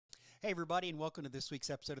Hey, everybody, and welcome to this week's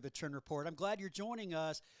episode of the Trend Report. I'm glad you're joining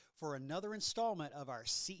us for another installment of our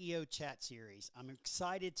CEO Chat Series. I'm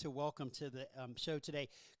excited to welcome to the show today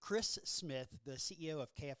Chris Smith, the CEO of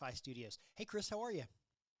KFI Studios. Hey, Chris, how are you?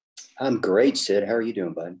 I'm great, Sid. How are you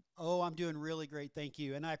doing, bud? Oh, I'm doing really great. Thank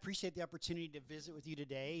you. And I appreciate the opportunity to visit with you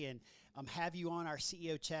today and have you on our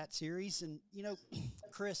CEO Chat Series. And,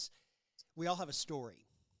 Chris, we all have a story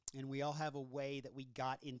and we all have a way that we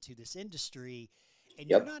got into this industry. And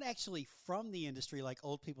you're Yep. not actually from the industry like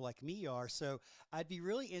old people like me are. So I'd be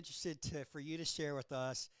really interested for you to share with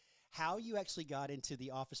us how you actually got into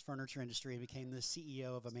the office furniture industry and became the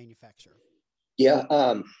CEO of a manufacturer. Yeah.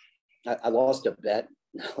 I lost a bet.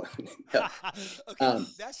 No. Okay, Um,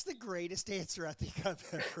 that's the greatest answer I think I've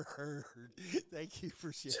ever heard. Thank you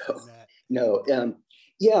for so sharing that. no.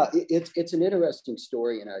 Yeah, it's an interesting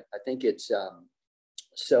story, and I think it's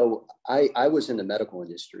so I was in the medical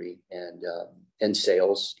industry and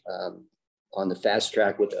sales on the fast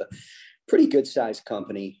track with a pretty good sized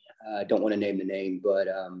company. I don't want to name the name, but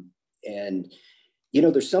and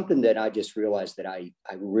there's something that I just realized that I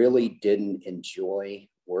really didn't enjoy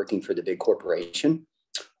working for the big corporation.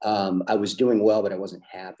 I was doing well, but I wasn't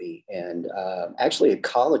happy. And actually, a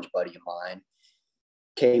college buddy of mine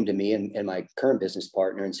came to me and my current business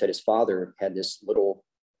partner and said his father had this little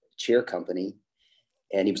chair company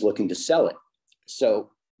and he was looking to sell it.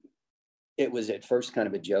 So it was at first kind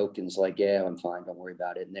of a joke and it's like, yeah, I'm fine, don't worry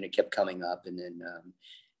about it. And then it kept coming up. And then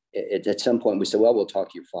at some point we said, well, we'll talk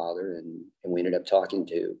to your father. And we ended up talking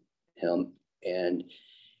to him. And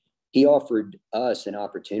he offered us an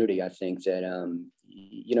opportunity, I think, that,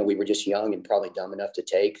 we were just young and probably dumb enough to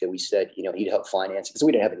take that we said, he'd help finance because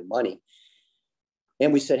we didn't have any money.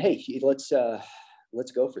 And we said, hey, let's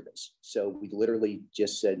go for this. So we literally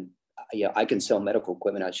just said, yeah, I can sell medical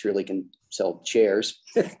equipment. I surely can sell chairs.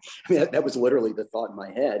 I mean, that was literally the thought in my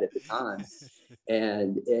head at the time.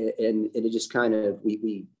 And it just kind of,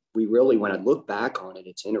 we really, when I look back on it,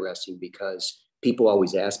 it's interesting because people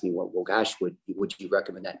always ask me, well, gosh, would you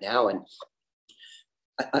recommend that now? And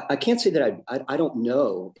I can't say that I don't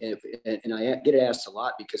know. And I get asked a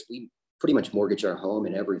lot because we pretty much mortgage our home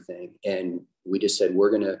and everything. And we just said,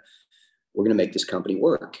 we're going to make this company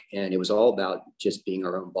work. And it was all about just being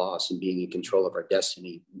our own boss and being in control of our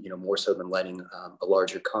destiny, more so than letting a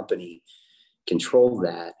larger company control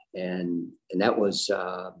that. And that was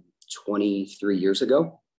 23 years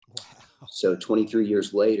ago. Wow. So 23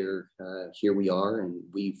 years later, here we are, and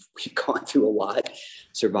we've gone through a lot,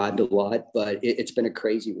 survived a lot, but it's been a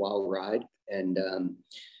crazy, wild ride. And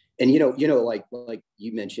like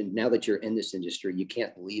you mentioned, now that you're in this industry, you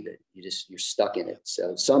can't leave it. You're stuck in it. Yep.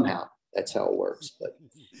 So somehow that's how it works. But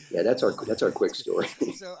yeah, that's our Well, that's our quick that's good.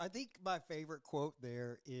 story. So I think my favorite quote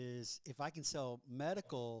there is if I can sell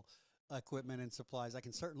medical equipment and supplies, I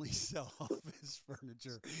can certainly sell office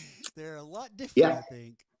furniture. They're a lot different, Yeah, I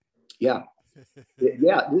think. yeah,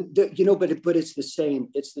 yeah. But it's the same.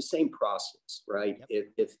 It's the same process, right?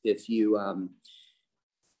 Yep. If you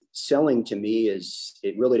selling to me is,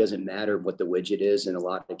 it really doesn't matter what the widget is. In a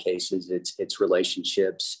lot of cases, it's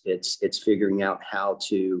relationships. It's figuring out how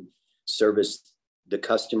to service the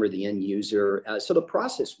customer, the end user. So the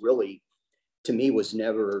process really, to me, was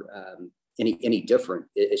never any different.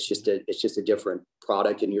 It's just a different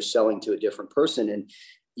product, and you're selling to a different person.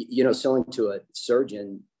 And selling to a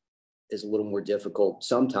surgeon is a little more difficult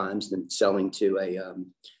sometimes than selling to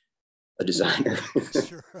a designer.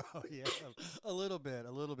 Sure. Oh, yeah. A little bit,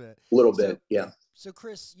 a little bit. A little So, bit, yeah, so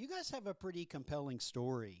Chris, you guys have a pretty compelling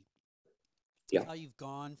story of yeah, how you've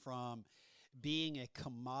gone from being a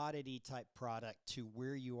commodity type product to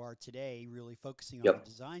where you are today, really focusing on the yep,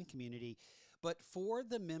 design community. But for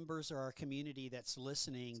the members or our community that's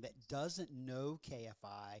listening that doesn't know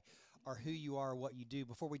KFI or who you are, what you do,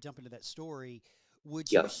 before we jump into that story,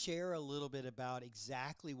 would you yep, share a little bit about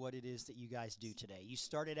exactly what it is that you guys do today? You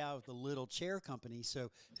started out with a little chair company,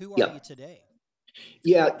 so who are you yep. today?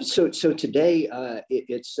 Yeah. So today,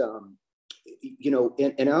 it's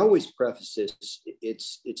and I always preface this.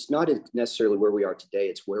 It's not necessarily where we are today.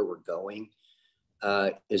 It's where we're going.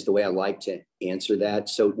 Is the way I like to answer that.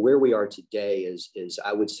 So where we are today is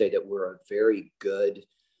I would say that we're a very good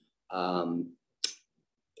um,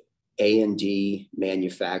 A&D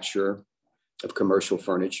manufacturer of commercial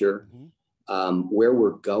furniture. Hmm. Where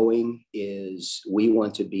we're going is we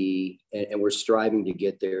want to be, and we're striving to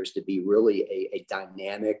get there, is to be really a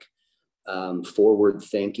dynamic, forward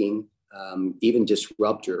thinking, even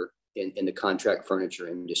disruptor in the contract furniture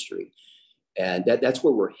industry. And that's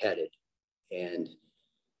where we're headed. And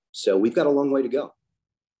so we've got a long way to go.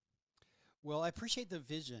 Well, I appreciate the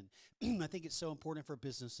vision. I think it's so important for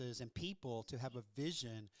businesses and people to have a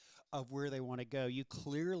vision of where they want to go. You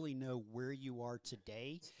clearly know where you are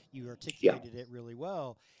today. You Yeah. articulated it really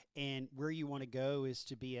well. And where you want to go is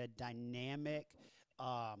to be a dynamic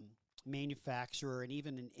um, manufacturer and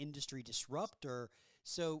even an industry disruptor.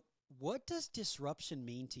 So, what does disruption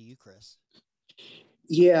mean to you, Chris?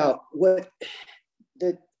 Yeah.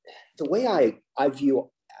 The the way I view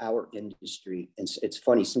our industry, and it's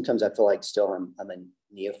funny, sometimes I feel like still I'm a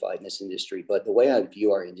neophyte in this industry, but the way I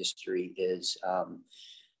view our industry is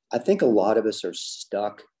I think a lot of us are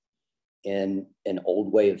stuck in an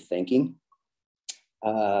old way of thinking.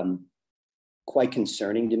 Um, Quite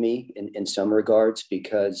concerning to me in some regards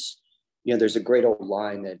because, there's a great old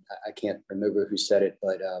line that I can't remember who said it,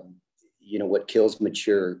 but, what kills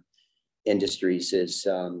mature industries is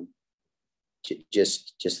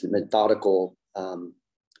just the methodical,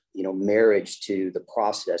 marriage to the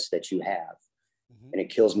process that you have, Hmm. and it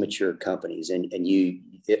kills mature companies,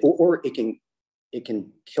 or it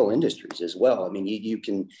can kill industries as well. I mean, you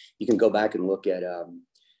can go back and look at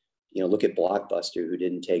Blockbuster, who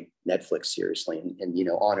didn't take Netflix seriously, and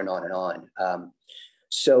on and on and on.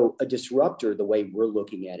 So a disruptor, the way we're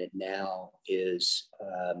looking at it now, is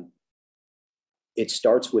it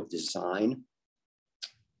starts with design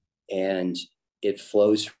and it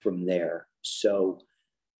flows from there. So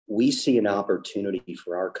we see an opportunity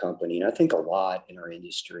for our company, and I think a lot in our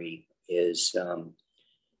industry is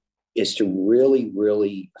to really,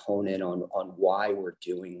 really hone in on why we're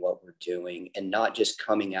doing what we're doing, and not just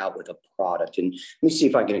coming out with a product. And let me see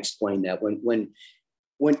if I can explain that.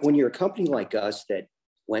 When you're a company like us that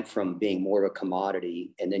went from being more of a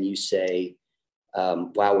commodity, and then you say,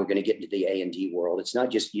 wow, we're going to get into the A&D world. It's not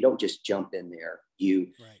just, you don't just jump in there.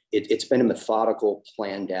 Right. It's been a methodical,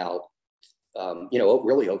 planned out,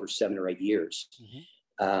 really over 7 or 8 years.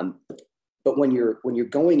 Hmm. Um, but when you're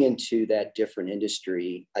going into that different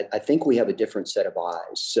industry, I think we have a different set of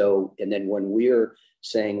eyes. So, and then when we're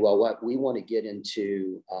saying, well, what we want to get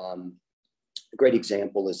into, a great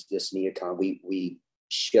example is this Neocon. We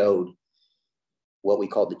showed what we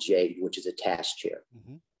call the Jade, which is a task chair.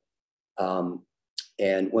 Hmm. Um,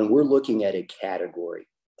 and when we're looking at a category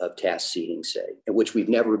of task seating, say, in which we've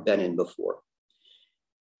never been in before,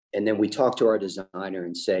 and then we talk to our designer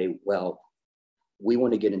and say, well, we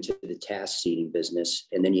want to get into the task seating business.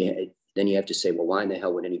 And then you have to say, well, why in the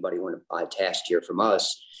hell would anybody want to buy a task chair from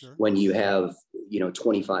us Sure. when you have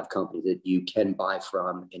 25 companies that you can buy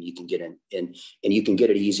from, and you can get in, and you can get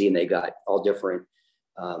it easy, and they got all different,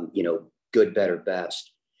 good, better,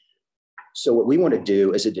 best. So what we want to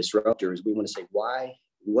do as a disruptor is we want to say,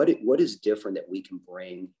 what is different that we can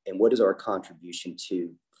bring, and what is our contribution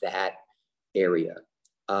to that area.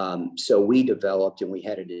 So we developed, and we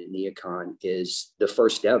had it in Neocon, is the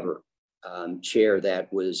first ever chair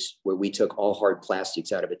that was where we took all hard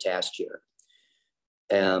plastics out of a task chair.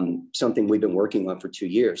 Something we've been working on for 2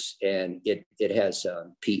 years, and it has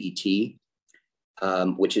PET,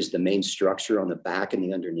 which is the main structure on the back and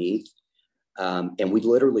the underneath. And we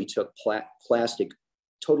literally took plastic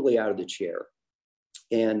totally out of the chair.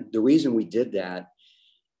 And the reason we did that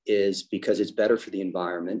is because it's better for the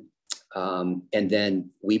environment. And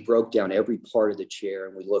then we broke down every part of the chair,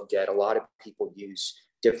 and we looked at, a lot of people use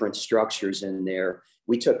different structures in there.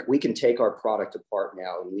 We can take our product apart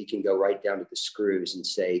now, and we can go right down to the screws and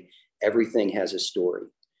say everything has a story.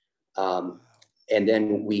 Wow. And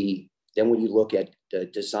then when you look at the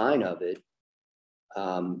design of it,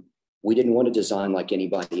 we didn't want to design like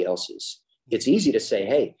anybody else's. It's Hmm. easy to say,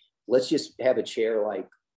 hey, let's just have a chair like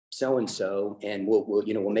so and so, and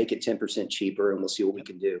we'll make it 10% cheaper, and we'll see what we Yep.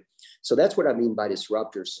 can do. So that's what I mean by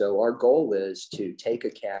disruptor. So our goal is to take a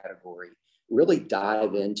category, really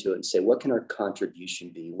dive into it, and say, what can our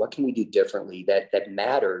contribution be? What can we do differently that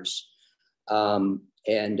matters? And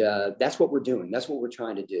that's what we're doing. That's what we're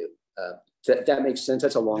trying to do. That makes sense.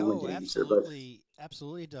 That's a No, long-winded answer, but absolutely,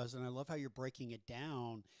 absolutely it does, and I love how you're breaking it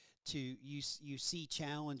down to you see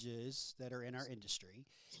challenges that are in our industry.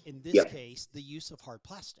 In this yeah, case, the use of hard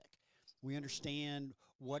plastic. We understand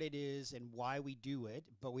what it is and why we do it,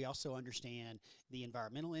 but we also understand the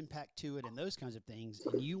environmental impact to it and those kinds of things.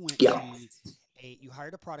 And you went yeah. to you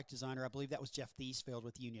hired a product designer. I believe that was Jeff Thiesfeld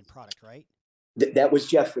with Union Product, right? That was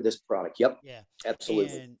Jeff for this product. Yep, Yeah,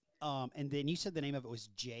 absolutely. and then you said the name of it was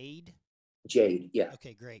Jade. Jade. Yeah,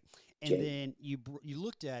 Okay, great. And Jade. then you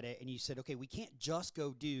looked at it and you said, okay, we can't just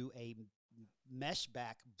go do a mesh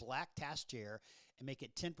back black task chair and make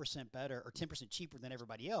it 10% better or 10% cheaper than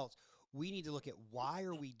everybody else. We need to look at why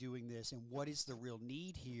are we doing this and what is the real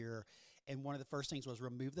need here. And one of the first things was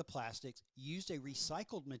remove the plastics, used a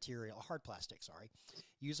recycled material, a hard plastic, sorry,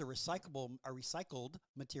 use a recycled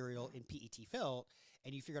material in PET felt,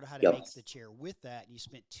 and you figured out how to Yep. make the chair with that. And you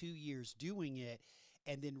spent 2 years doing it,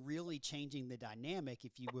 and then really changing the dynamic,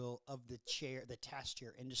 if you will, of the task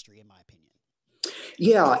chair industry, in my opinion.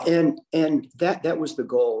 Yeah, and that was the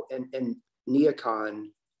goal. And Neocon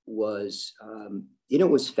was, it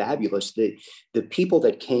was fabulous. The people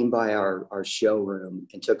that came by our showroom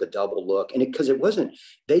and took a double look, and because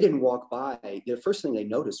they didn't walk by. The first thing they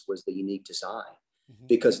noticed was the unique design,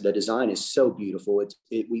 because the design is so beautiful.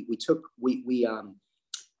 We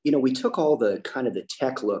took all the kind of the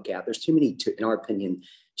tech look out. There's too many, in our opinion,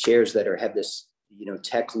 chairs that have this,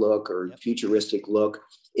 tech look or futuristic look.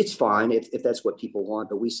 It's fine if that's what people want,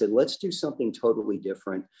 but we said, let's do something totally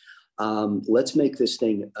different. Let's make this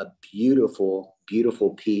thing a beautiful,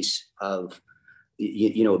 beautiful piece of,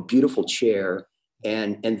 a beautiful chair.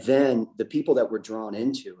 And then the people that were drawn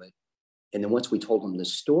into it, and then once we told them the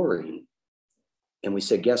story, and we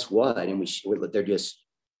said, guess what? And they're just,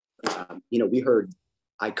 we heard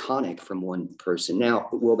iconic from one person. Now,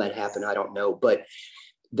 will that happen? I don't know, but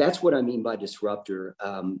that's what I mean by disruptor.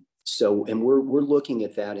 And we're looking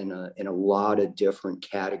at that in a lot of different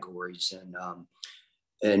categories,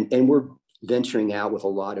 and we're venturing out with a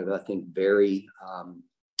lot of, I think, very,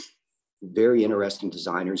 very interesting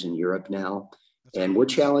designers in Europe now. And we're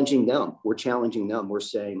challenging them. We're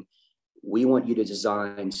saying, we want you to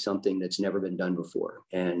design something that's never been done before.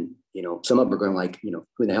 And, some of them are going like,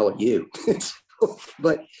 who the hell are you?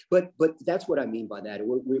 But that's what I mean by that.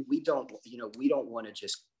 We don't want to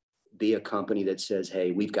just be a company that says,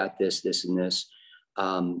 hey, we've got this, and this.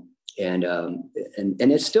 And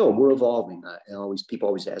it's still, we're evolving. People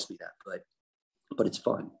always ask me that, but it's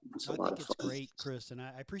fun. It's a lot of fun. It's great, Chris. And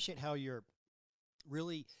I appreciate how you're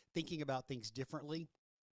really thinking about things differently.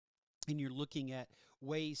 And you're looking at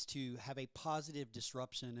ways to have a positive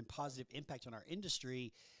disruption and positive impact on our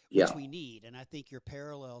industry, which we need. And I think your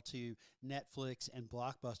parallel to Netflix and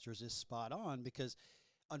Blockbusters is spot on, because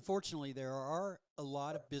unfortunately there are a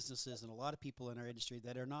lot of businesses and a lot of people in our industry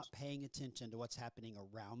that are not paying attention to what's happening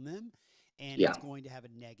around them. And it's going to have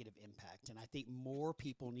a negative impact. And I think more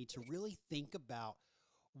people need to really think about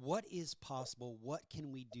what is possible, what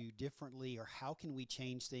can we do differently, or how can we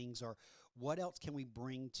change things, or what else can we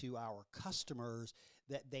bring to our customers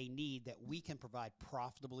that they need that we can provide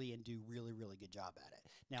profitably and do really, really good job at it.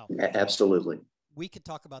 Now, absolutely. We could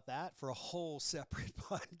talk about that for a whole separate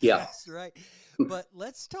podcast, right? But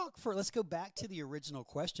let's go back to the original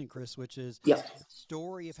question, Chris, which is the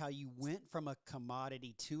story of how you went from a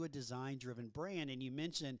commodity to a design-driven brand. And you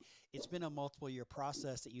mentioned it's been a multiple-year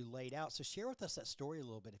process that you laid out. So share with us that story a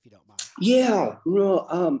little bit, if you don't mind. Yeah.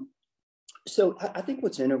 Well, so I think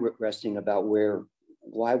what's interesting about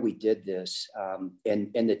why we did this,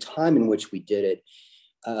 and the time in which we did it,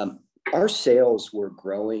 our sales were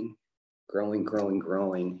growing.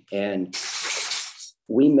 And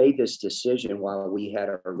we made this decision while we had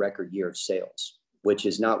our record year of sales, which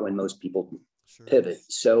is not when most people pivot.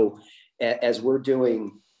 So as we're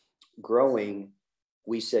growing,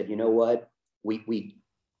 we said, you know what, we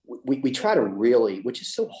try to really, which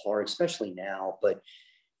is so hard, especially now, but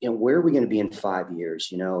where are we going to be in 5 years,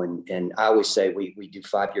 and I always say we do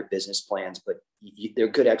 5-year business plans, but they're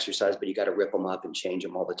good exercise, but you got to rip them up and change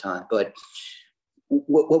them all the time. But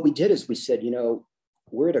what we did is we said,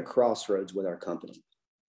 we're at a crossroads with our company.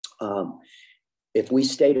 If we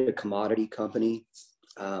stayed at a commodity company,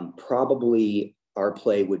 probably our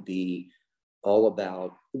play would be all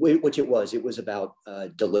about, which it was about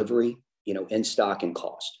delivery, in stock and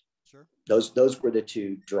cost. Sure. Those were the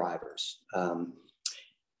two drivers.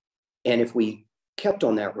 And if we kept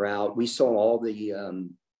on that route, we saw all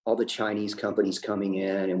the Chinese companies coming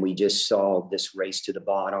in, and we just saw this race to the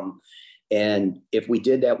bottom. And if we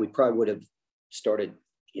did that, we probably would have started,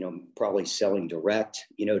 probably selling direct,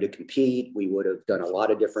 to compete. We would have done a lot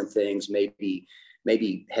of different things, maybe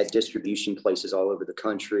had distribution places all over the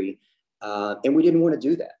country. And we didn't want to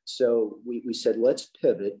do that. So we said, let's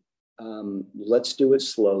pivot. Let's do it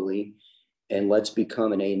slowly, and let's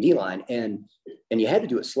become an A&D line. And you had to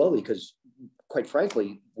do it slowly because, quite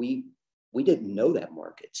frankly, we didn't know that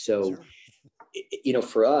market. So,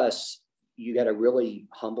 for us, you got to really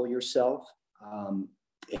humble yourself.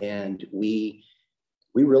 And we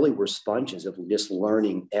really were sponges of just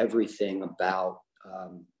learning everything about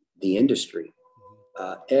the industry.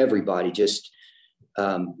 Everybody just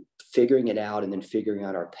figuring it out and then figuring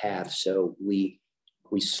out our path. So we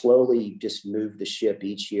slowly just moved the ship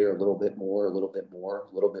each year a little bit more,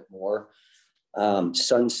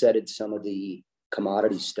 sunsetted some of the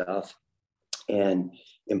commodity stuff. and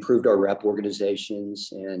improved our rep organizations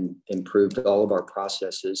and improved all of our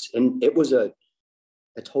processes. And it was a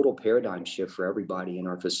total paradigm shift for everybody in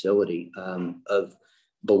our facility, of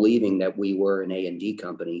believing that we were an A&D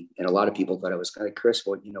company. And a lot of people thought I was kind of, Chris,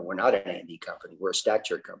 well, we're not an A&D company. We're a stack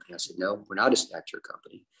chair company. I said, no, we're not a stack chair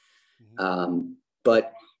company.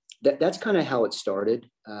 But that's kind of how it started.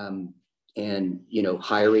 And,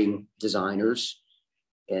 hiring designers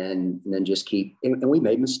and then just and we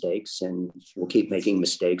made mistakes, and we'll keep making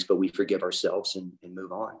mistakes, but we forgive ourselves and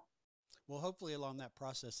move on. Well, hopefully along that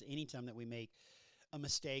process, anytime that we make a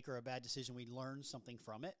mistake or a bad decision, we learn something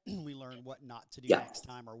from it. We learn what not to do next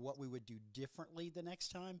time, or what we would do differently the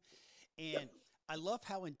next time. And I love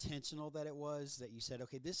how intentional that it was, that you said,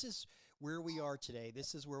 okay, this is where we are today.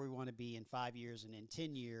 This is where we want to be in 5 years and in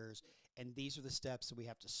 10 years. And these are the steps that we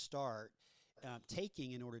have to start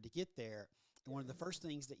taking in order to get there. And one of the first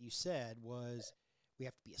things that you said was, we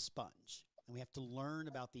have to be a sponge, and we have to learn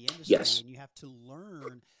about the industry, and you have to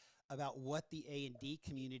learn about what the A&D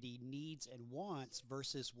community needs and wants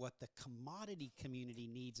versus what the commodity community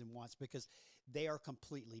needs and wants, because they are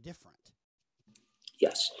completely different.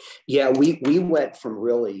 Yes. Yeah. We went from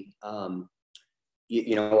really,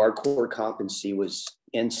 our core competency was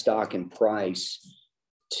in stock and price,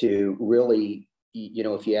 to really,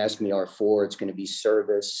 if you ask me, our four, it's going to be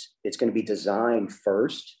service. It's going to be design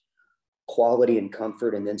first, quality and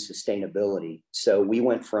comfort, and then sustainability. So we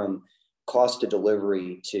went from cost of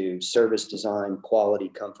delivery to service, design, quality,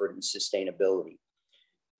 comfort, and sustainability.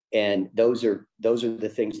 And those are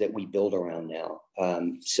the things that we build around now.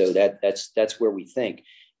 So that's where we think.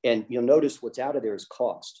 And you'll notice what's out of there is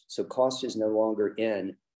cost. So cost is no longer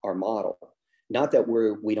in our model. Not that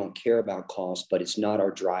we don't care about cost, but it's not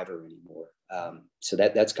our driver anymore. So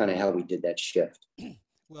that's kind of how we did that shift.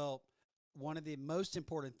 Well, one of the most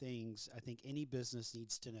important things I think any business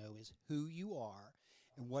needs to know is who you are,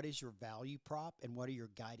 and what is your value prop, and what are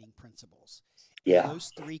your guiding principles. And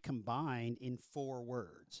those three combined in 4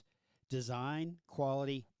 words: design,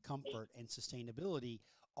 quality, comfort, and sustainability,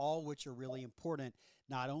 all which are really important,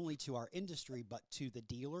 not only to our industry, but to the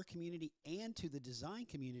dealer community and to the design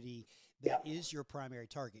community that is your primary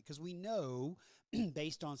target. Because we know,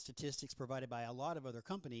 based on statistics provided by a lot of other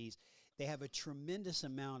companies, they have a tremendous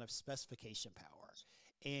amount of specification power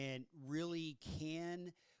and really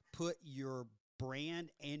can put your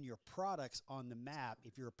brand and your products on the map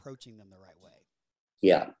if you're approaching them the right way.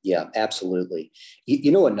 Yeah, absolutely.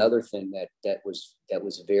 Another thing that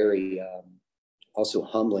was very also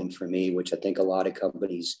humbling for me, which I think a lot of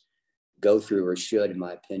companies go through or should, in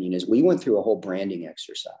my opinion, is we went through a whole branding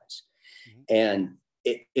exercise. And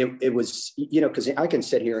it was, because I can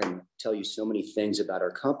sit here and tell you so many things about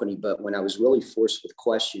our company, but when I was really forced with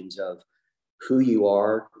questions of who you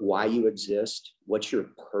are, why you exist, what's your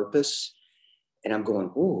purpose, and I'm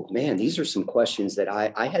going, oh man, these are some questions that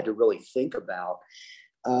I had to really think about.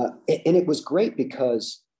 And it was great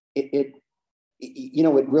because it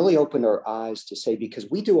really opened our eyes to say, because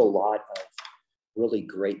we do a lot of really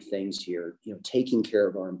great things here, taking care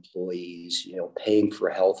of our employees, paying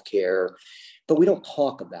for healthcare, but we don't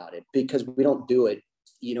talk about it because we don't do it,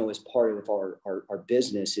 as part of our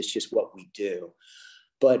business. It's just what we do.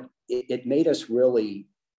 But it made us really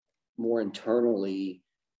more internally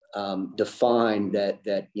define that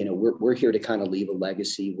we're here to kind of leave a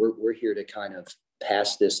legacy. We're here to kind of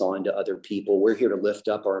pass this on to other people. We're here to lift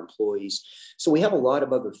up our employees. So we have a lot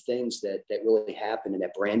of other things that really happen in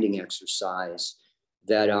that branding exercise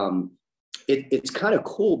that it's kind of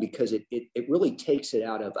cool, because it really takes it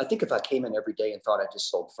out of, I think if I came in every day and thought I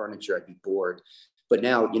just sold furniture, I'd be bored. But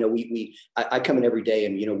now, I come in every day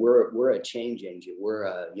and, we're a change agent.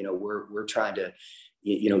 We're trying to,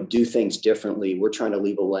 do things differently. We're trying to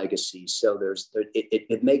leave a legacy. So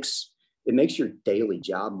it makes your daily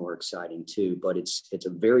job more exciting too, but it's a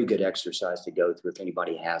very good exercise to go through if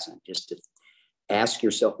anybody hasn't, just to ask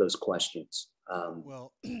yourself those questions.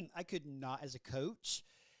 Well, I could not, as a coach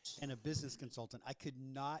and a business consultant, I could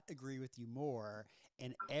not agree with you more.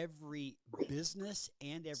 And every business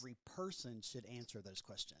and every person should answer those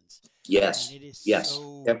questions. Yes. I mean, it is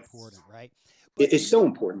so Yep. important, right? But it's so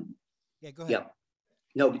important. Yeah, go ahead. Yeah.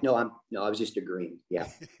 No, I was just agreeing. Yeah.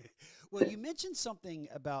 Well, you mentioned something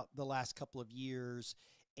about the last couple of years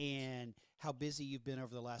and how busy you've been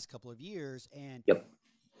over the last couple of years. And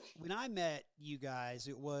when I met you guys,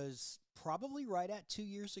 it was probably right at 2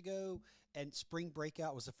 years ago. And Spring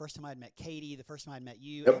Breakout was the first time I'd met Katie, the first time I'd met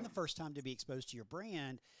you, and the first time to be exposed to your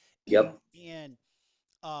brand. And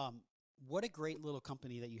what a great little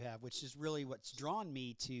company that you have, which is really what's drawn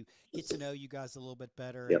me to get to know you guys a little bit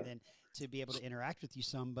better and then to be able to interact with you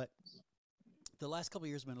some. But the last couple of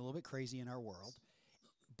years have been a little bit crazy in our world,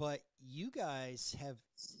 but you guys have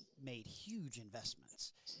made huge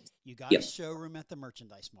investments. You got a Yep. showroom at the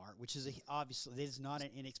Merchandise Mart, which is obviously it is not an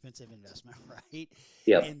inexpensive investment, right?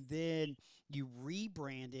 Yep. And then you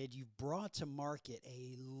rebranded, you've brought to market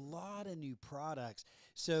a lot of new products.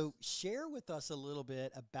 So share with us a little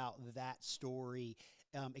bit about that story,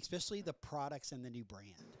 especially the products and the new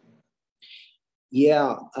brand.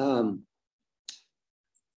 Yeah.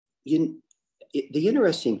 The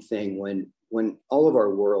interesting thing when all of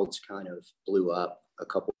our worlds kind of blew up a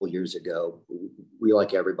couple of years ago, we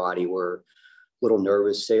like everybody were a little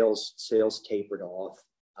nervous. Sales tapered off,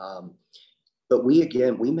 but we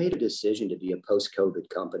made a decision to be a post-COVID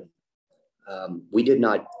company. We did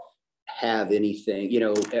not have anything.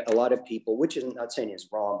 A lot of people, which is not saying is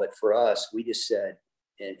wrong, but for us, we just said.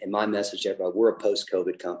 And my message to everybody, we're a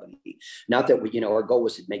post-COVID company. Not that our goal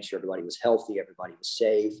was to make sure everybody was healthy, everybody was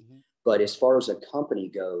safe. Mm-hmm. But as far as a company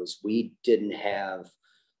goes, we didn't have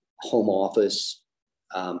home office.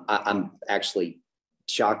 I'm actually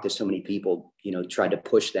shocked that so many people, tried to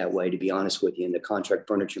push that way, to be honest with you, in the contract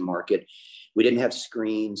furniture market. We didn't have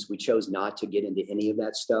screens. We chose not to get into any of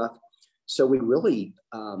that stuff. So we really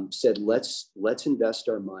said, let's invest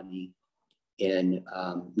our money in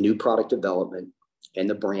new product development and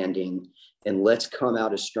the branding, and let's come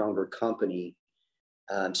out a stronger company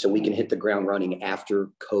so we can hit the ground running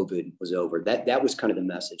after COVID was over. That was kind of the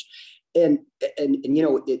message. And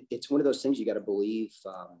it's one of those things you got to believe.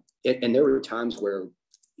 And there were times where,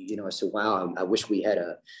 I said, wow, I wish we had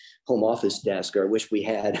a home office desk, or I wish we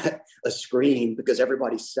had a screen, because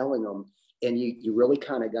everybody's selling them. And you really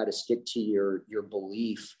kind of got to stick to your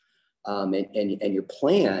belief and your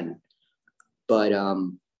plan. But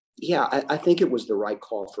yeah, I think it was the right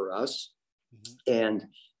call for us. Mm-hmm. And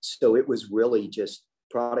so it was really just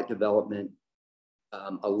product development,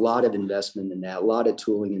 a lot of investment in that, a lot of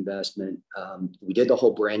tooling investment. We did the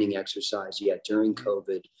whole branding exercise during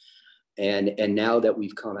COVID. And now that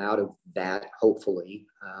we've come out of that, hopefully,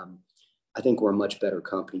 I think we're a much better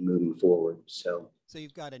company moving forward. So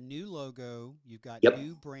you've got a new logo, you've got Yep.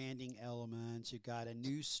 new branding elements, you've got a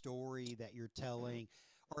new story that you're telling,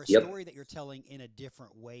 or a Yep. story that you're telling in a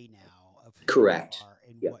different way now of who Correct. you are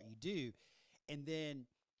and Yep. what you do. And then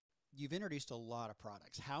you've introduced a lot of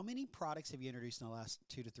products. How many products have you introduced in the last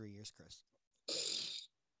 2 to 3 years, Chris?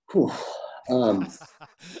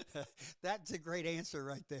 That's a great answer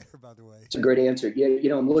right there, by the way. It's a great answer.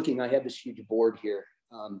 Yeah, I'm looking, I have this huge board here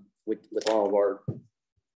with all of our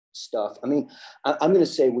stuff. I mean, I'm going to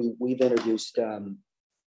say we've introduced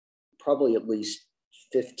probably at least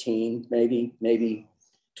 15, maybe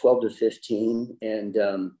 12 to 15.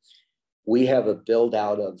 And we have a build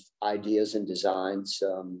out of ideas and designs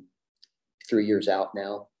 3 years out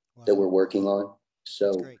now. Wow. That we're working on. So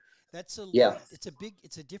that's great. That's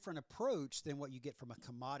it's a different approach than what you get from a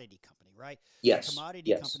commodity company, right? Yes. A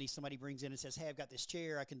commodity company, somebody brings in and says, hey, I've got this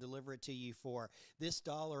chair, I can deliver it to you for this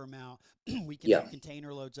dollar amount. We can have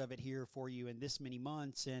container loads of it here for you in this many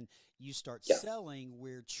months, and you start selling.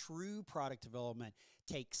 Where true product development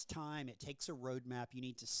takes time. It takes a roadmap. You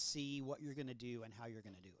need to see what you're going to do and how you're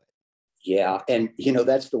going to do it. Yeah. And,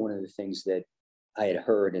 that's one of the things that I had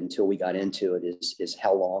heard until we got into it is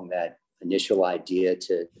how long that initial idea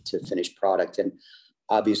to finished product. And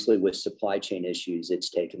obviously with supply chain issues,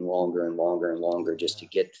 it's taken longer and longer and longer just to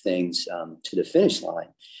get things to the finish line.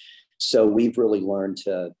 So we've really learned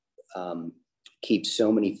to keep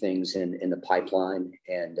so many things in the pipeline.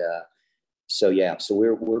 And so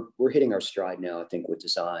we're hitting our stride now, I think, with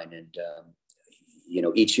design. And,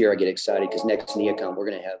 each year I get excited because next NeoCon, we're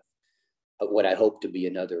going to have what I hope to be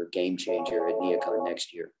another game changer at NeoCon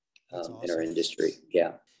next year awesome. In our industry.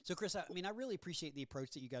 Yeah. So, Chris, I really appreciate the approach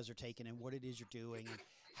that you guys are taking and what it is you're doing and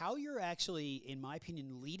how you're actually, in my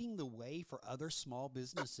opinion, leading the way for other small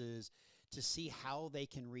businesses to see how they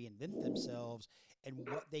can reinvent themselves and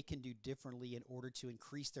what they can do differently in order to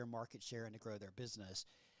increase their market share and to grow their business.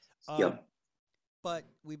 But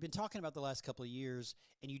we've been talking about the last couple of years,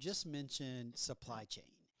 and you just mentioned supply chain.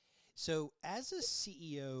 So as a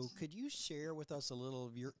CEO, could you share with us a little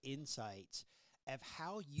of your insights of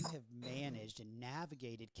how you have managed and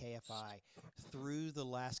navigated KFI through the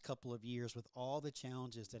last couple of years with all the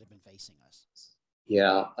challenges that have been facing us?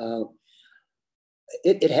 Yeah,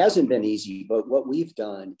 it hasn't been easy, but what we've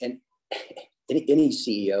done, and any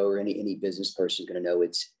CEO or any business person is going to know,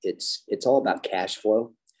 it's all about cash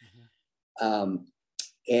flow. Mm-hmm.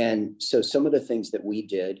 And so some of the things that we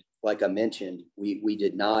did, like I mentioned, we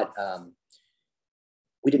did not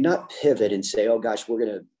pivot and say, oh gosh, we're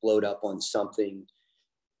going to load up on something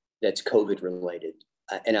that's COVID related.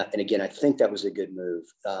 and again, I think that was a good move.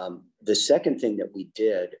 The second thing that we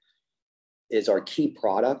did is our key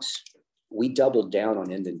products, we doubled down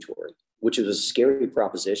on inventory, which was a scary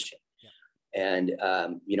proposition. And,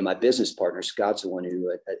 my business partner, Scott's the one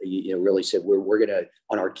who, really said, we're going to,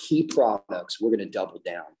 on our key products, we're going to double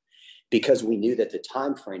down, because we knew that the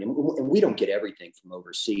time frame, and we don't get everything from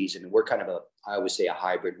overseas. And we're kind of I always say a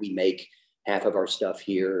hybrid. We make half of our stuff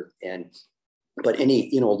here, but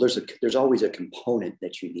there's always a component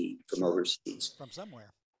that you need from overseas, from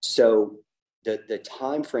somewhere. So the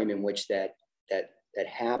time frame in which that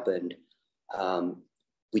happened,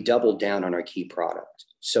 we doubled down on our key product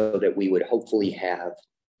so that we would hopefully have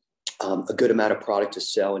a good amount of product to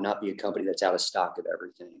sell and not be a company that's out of stock of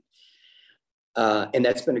everything. And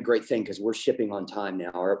that's been a great thing, because we're shipping on time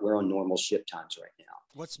now. We're on normal ship times right now.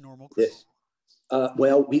 What's normal, Chris?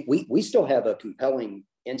 Well, we still have a compelling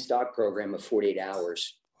in-stock program of 48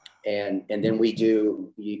 hours. And then we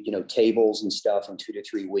do, tables and stuff in 2 to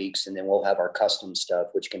 3 weeks. And then we'll have our custom stuff,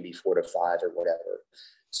 which can be 4 to 5 or whatever.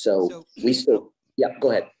 So we still,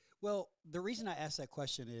 go ahead. Well, the reason I asked that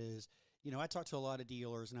question is, I talk to a lot of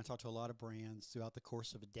dealers and I talk to a lot of brands throughout the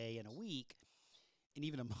course of a day and a week and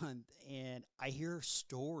even a month. And I hear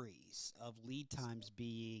stories of lead times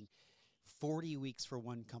being 40 weeks for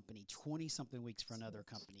one company, 20 something weeks for another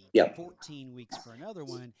company, 14 weeks for another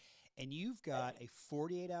one. And you've got a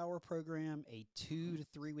 48-hour program, a 2 to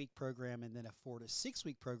 3 week program, and then a 4 to 6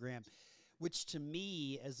 week program, which to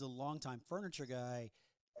me, as a longtime furniture guy,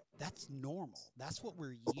 that's normal. That's what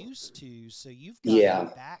we're used to. So you've got to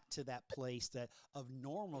get back to that place of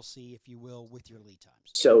normalcy, if you will, with your lead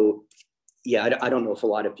times. So, I don't know if a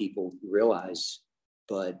lot of people realize,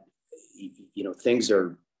 but things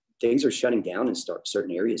are shutting down in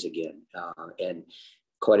certain areas again, and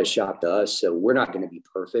quite a shock to us. So we're not going to be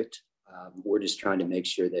perfect. We're just trying to make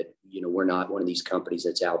sure that we're not one of these companies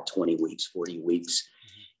that's out 20 weeks, 40 weeks,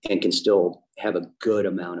 and can still have a good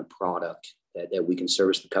amount of product that we can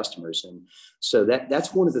service the customers. And so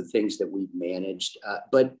that's one of the things that we've managed.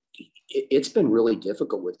 But it's been really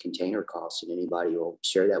difficult with container costs, and anybody will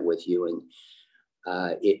share that with you. And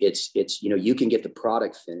it's you can get the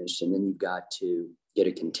product finished, and then you've got to get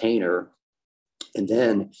a container, and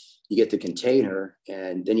then you get the container,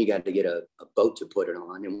 and then you got to get a boat to put it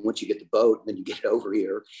on. And once you get the boat, then you get it over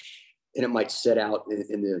here, and it might sit out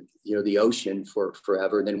in the ocean for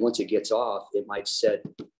forever. And then once it gets off, it might sit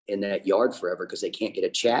in that yard forever because they can't get a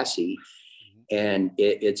chassis. And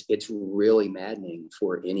it's really maddening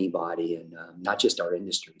for anybody, and not just our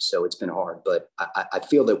industry. So it's been hard, but I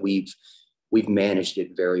feel that we've managed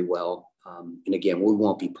it very well. And again, we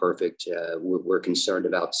won't be perfect. We're concerned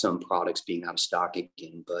about some products being out of stock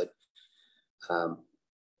again, but well,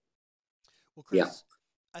 Chris,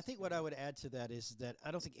 I think what I would add to that is that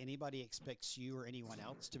I don't think anybody expects you or anyone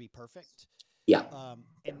else to be perfect.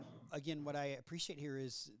 And again, what I appreciate here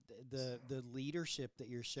is the leadership that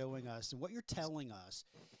you're showing us, and what you're telling us,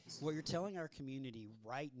 what you're telling our community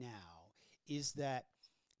right now is that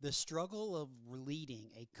the struggle of leading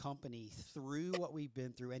a company through what we've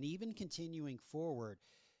been through and even continuing forward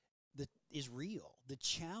is real. The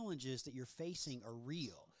challenges that you're facing are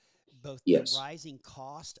real. Both the rising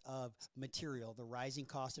cost of material, the rising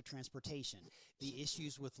cost of transportation, the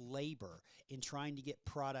issues with labor in trying to get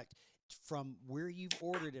product from where you've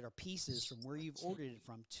ordered it, or pieces from where you've ordered it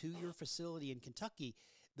from, to your facility in Kentucky.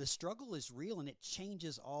 The struggle is real, and it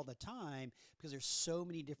changes all the time because there's so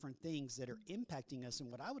many different things that are impacting us. And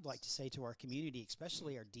what I would like to say to our community,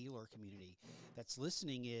 especially our dealer community that's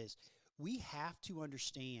listening, is we have to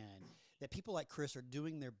understand that people like Chris are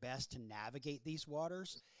doing their best to navigate these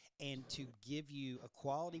waters and to give you a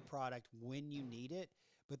quality product when you need it.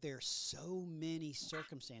 But there are so many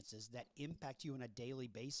circumstances that impact you on a daily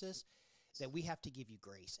basis that we have to give you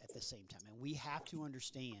grace at the same time. And we have to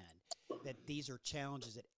understand that these are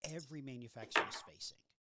challenges that every manufacturer is facing.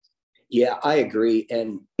 Yeah, I agree.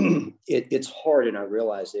 And it's hard, and I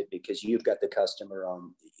realize it, because you've got the customer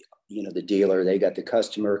on, the dealer, they got the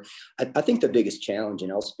customer. I think the biggest challenge,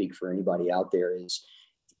 and I'll speak for anybody out there, is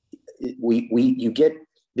you get,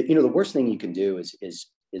 the worst thing you can do is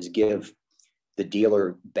give the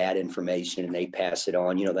dealer bad information and they pass it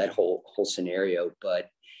on, that whole scenario. But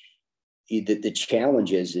the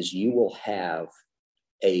challenge is you will have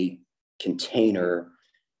a container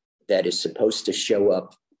that is supposed to show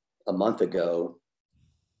up a month ago,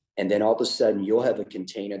 and then all of a sudden you'll have a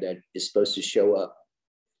container that is supposed to show up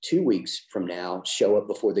 2 weeks from now, show up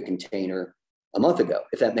before the container a month ago,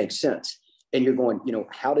 if that makes sense. And you're going,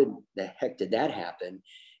 how the heck did that happen?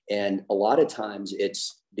 And a lot of times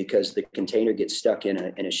it's because the container gets stuck in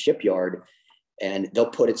a shipyard, and they'll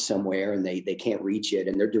put it somewhere and they can't reach it.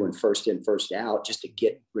 And they're doing first in, first out just to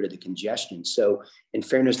get rid of the congestion. So in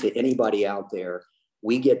fairness to anybody out there,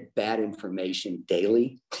 we get bad information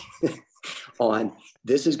daily on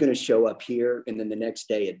this is going to show up here. And then the next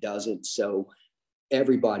day it doesn't. So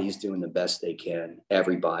everybody's doing the best they can,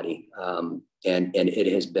 everybody. And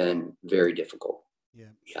it has been very difficult. Yeah.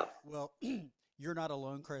 Yeah. Well, you're not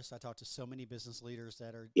alone, Chris. I talk to so many business leaders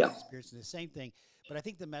that are Yeah. experiencing the same thing. But I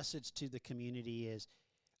think the message to the community is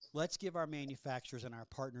let's give our manufacturers and our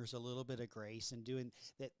partners a little bit of grace and doing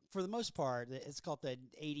that. For the most part, it's called the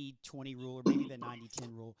 80-20 rule or maybe the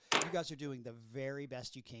 90-10 rule. You guys are doing the very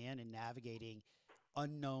best you can in navigating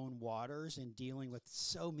unknown waters and dealing with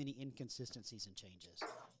so many inconsistencies and changes.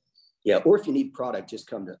 Yeah. Or if you need product, just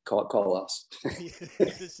come to call us.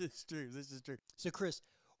 This is true. This is true. So, Chris,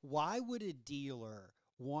 why would a dealer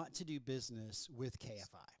want to do business with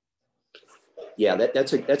KFI? Yeah,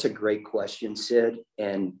 that's a great question, Sid.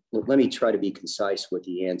 And let me try to be concise with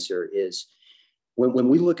the answer is when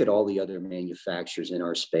we look at all the other manufacturers in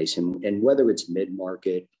our space and whether it's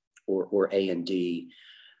mid-market or A&D,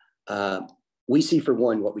 we see for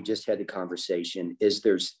one, what we just had the conversation is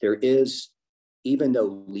there is, even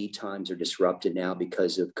though lead times are disrupted now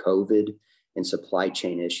because of COVID and supply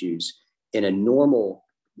chain issues, in a normal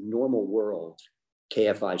world,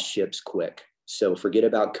 KFI ships quick. So forget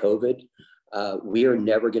about COVID. We are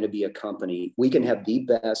never going to be a company. We can have the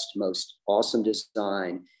best, most awesome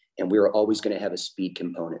design, and we're always going to have a speed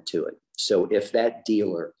component to it. So if that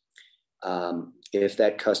dealer, if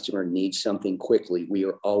that customer needs something quickly, we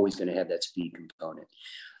are always going to have that speed component.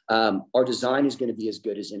 Our design is going to be as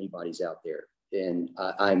good as anybody's out there. And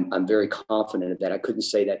I'm very confident of that. I couldn't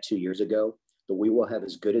say that 2 years ago, but we will have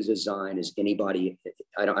as good a design as anybody.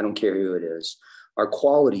 I don't care who it is. Our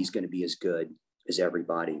quality is going to be as good as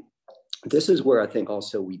everybody. This is where I think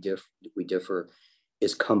also we differ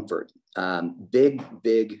is comfort. Big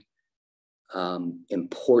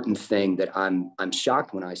important thing that I'm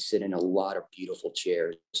shocked when I sit in a lot of beautiful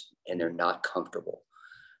chairs and they're not comfortable.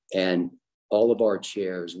 And all of our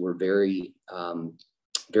chairs were very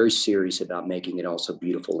serious about making it also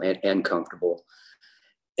beautiful and comfortable.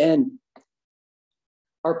 And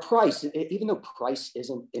our price, even though price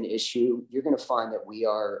isn't an issue, you're going to find that we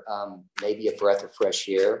are maybe a breath of fresh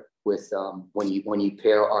air with when you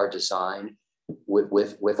pair our design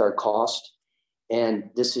with our cost.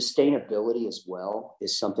 And the sustainability as well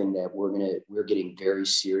is something that we're getting very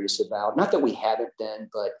serious about. Not that we haven't been,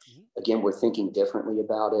 but again, we're thinking differently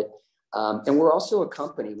about it. And we're also a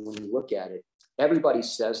company, when you look at it, everybody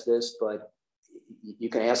says this, but you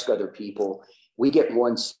can ask other people. We get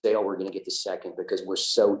one sale, we're going to get the second because we're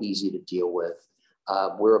so easy to deal with.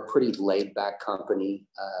 We're a pretty laid back company,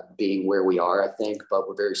 being where we are, I think, but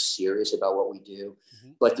we're very serious about what we do.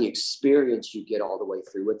 Mm-hmm. But the experience you get all the way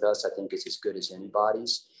through with us, I think, is as good as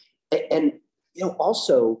anybody's. And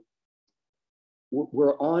also,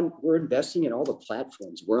 we're investing in all the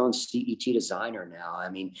platforms. We're on CET Designer now. I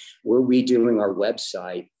mean, we're redoing our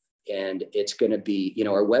website. And it's going to be,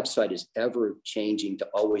 our website is ever changing to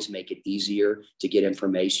always make it easier to get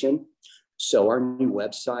information. So our new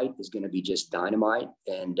website is going to be just dynamite.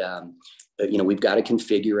 And, we've got a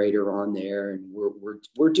configurator on there, and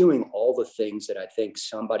we're doing all the things that I think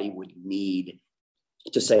somebody would need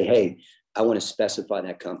to say, hey, I want to specify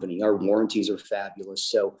that company. Our warranties are fabulous.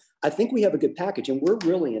 So I think we have a good package, and we're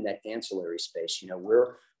really in that ancillary space.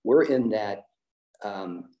 We're in that,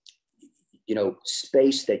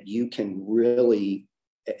 space that you can really,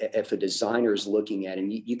 if a designer is looking at,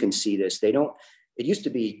 and you can see this, it used to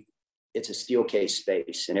be, it's a steel case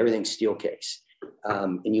space and everything's steel case.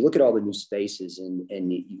 And you look at all the new spaces and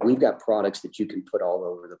we've got products that you can put all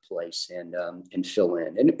over the place and fill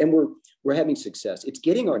in. And we're having success. It's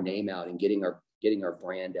getting our name out and getting our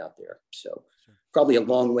brand out there. So probably a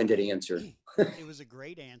long-winded answer. It was a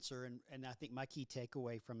great answer. And I think my key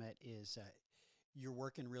takeaway from it is you're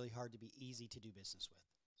working really hard to be easy to do business with.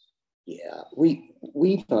 Yeah,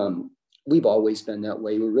 we've always been that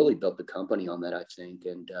way. We really built the company on that, I think,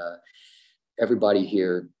 and everybody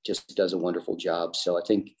here just does a wonderful job. So I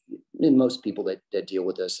think most people that deal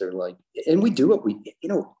with us are like, and we do it.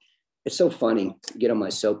 It's so funny to get on my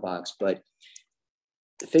soapbox, but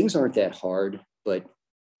things aren't that hard. But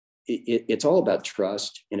it's all about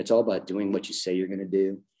trust, and it's all about doing what you say you're going to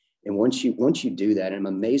do. And once you do that, and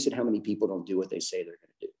I'm amazed at how many people don't do what they say they're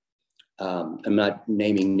going to do. I'm not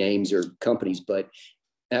naming names or companies, but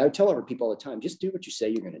I tell other people all the time, just do what you say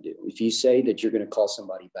you're going to do. If you say that you're going to call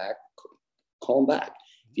somebody back, call them back.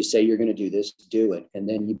 If you say you're going to do this, do it. And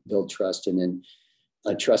then you build trust, and then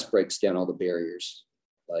trust breaks down all the barriers.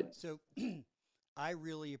 But so I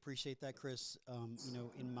really appreciate that, Chris.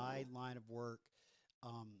 In my line of work,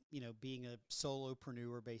 being a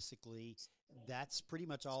solopreneur, basically, that's pretty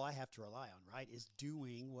much all I have to rely on, right? Is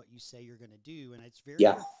doing what you say you're going to do. And it's very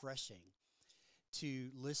Yeah. refreshing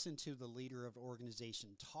to listen to the leader of an organization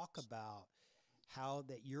talk about how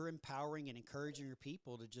that you're empowering and encouraging your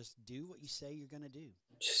people to just do what you say you're going to do.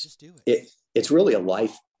 Just do it. It's really a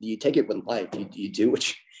life. You take it with life. You do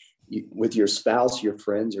what with your spouse, your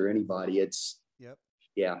friends, or anybody. It's, Yep.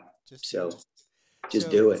 yeah. Just do So it. just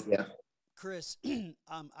So, do it. Yeah. Chris,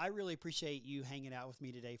 I really appreciate you hanging out with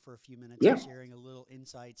me today for a few minutes Yeah. and sharing a little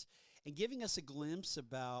insights and giving us a glimpse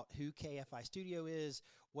about who KFI Studio is,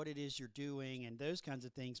 what it is you're doing, and those kinds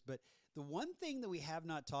of things. But the one thing that we have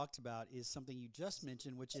not talked about is something you just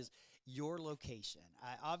mentioned, which is your location.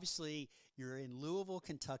 Obviously, you're in Louisville,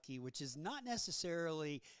 Kentucky, which is not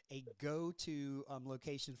necessarily a go-to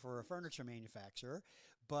location for a furniture manufacturer,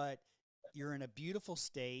 but you're in a beautiful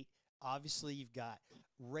state. Obviously, you've got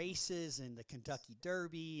races and the Kentucky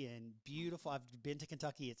Derby and beautiful. I've been to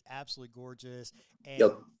Kentucky; it's absolutely gorgeous, and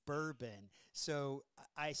Yep. bourbon. So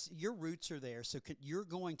your roots are there. So you're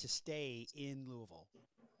going to stay in Louisville.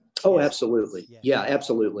 Oh, Yes. absolutely. Yeah. Yeah,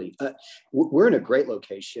 absolutely. We're in a great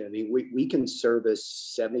location. I mean, we can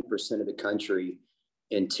service 70% of the country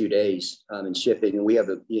in 2 days in shipping, and we have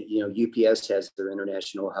UPS has their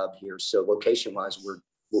international hub here. So location wise, Nice.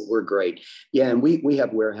 we're great. Yeah, and we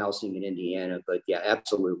have warehousing in Indiana, but yeah,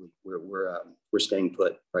 absolutely, we're staying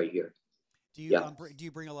put right here. Do you Yeah. do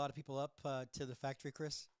you bring a lot of people up to the factory,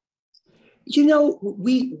 Chris?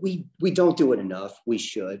 We don't do it enough. We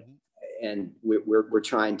should, Mm-hmm. and we're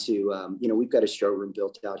trying to. We've got a showroom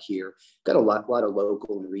built out here. Got a lot of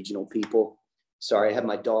local and regional people. Sorry, I have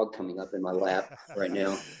my dog coming up in my lap right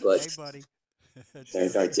now, but Hey, buddy. That's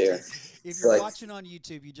right great. there. If you're But watching on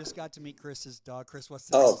YouTube, you just got to meet Chris's dog. Chris, what's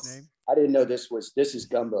the oh, dog's name? I didn't know this is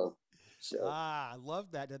Gumbo. So Ah, I love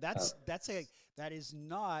that. Now, uh, that is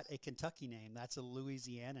not a Kentucky name. That's a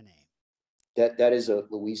Louisiana name. that is a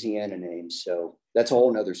Louisiana name. So that's a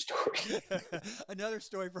whole nother story. Another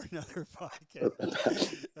story for another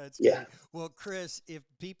podcast. That's Yeah. great. Well, Chris, if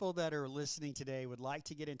people that are listening today would like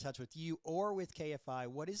to get in touch with you or with KFI,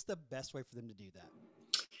 what is the best way for them to do that?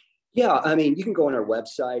 Yeah, I mean, you can go on our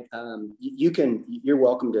website. You're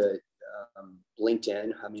welcome to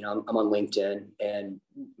LinkedIn. I mean, I'm on LinkedIn, and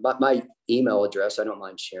my email address, I don't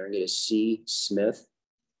mind sharing it, is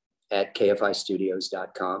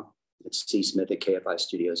csmith@kfistudios.com. It's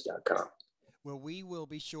csmith@kfistudios.com. Well, we will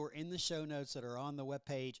be sure in the show notes that are on the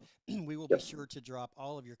webpage, we will be Yep. sure to drop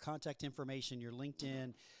all of your contact information, your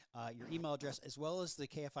LinkedIn, your email address, as well as the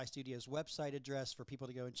KFI Studios website address for people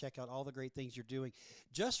to go and check out all the great things you're doing.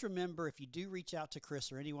 Just remember, if you do reach out to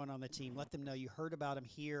Chris or anyone on the team, let them know you heard about him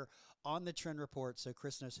here on the Trend Report so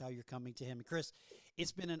Chris knows how you're coming to him. And Chris,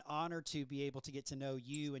 it's been an honor to be able to get to know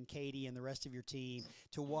you and Katie and the rest of your team,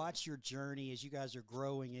 to watch your journey as you guys are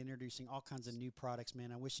growing and introducing all kinds of new products,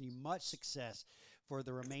 man. I'm wishing you much success for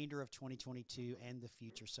the remainder of 2022 and the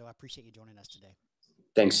future. So I appreciate you joining us today.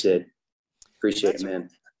 Thanks, Sid. Well, Appreciate it, man.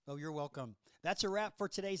 Oh, you're welcome. That's a wrap for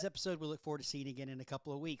today's episode. We look forward to seeing you again in a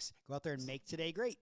couple of weeks. Go out there and make today great.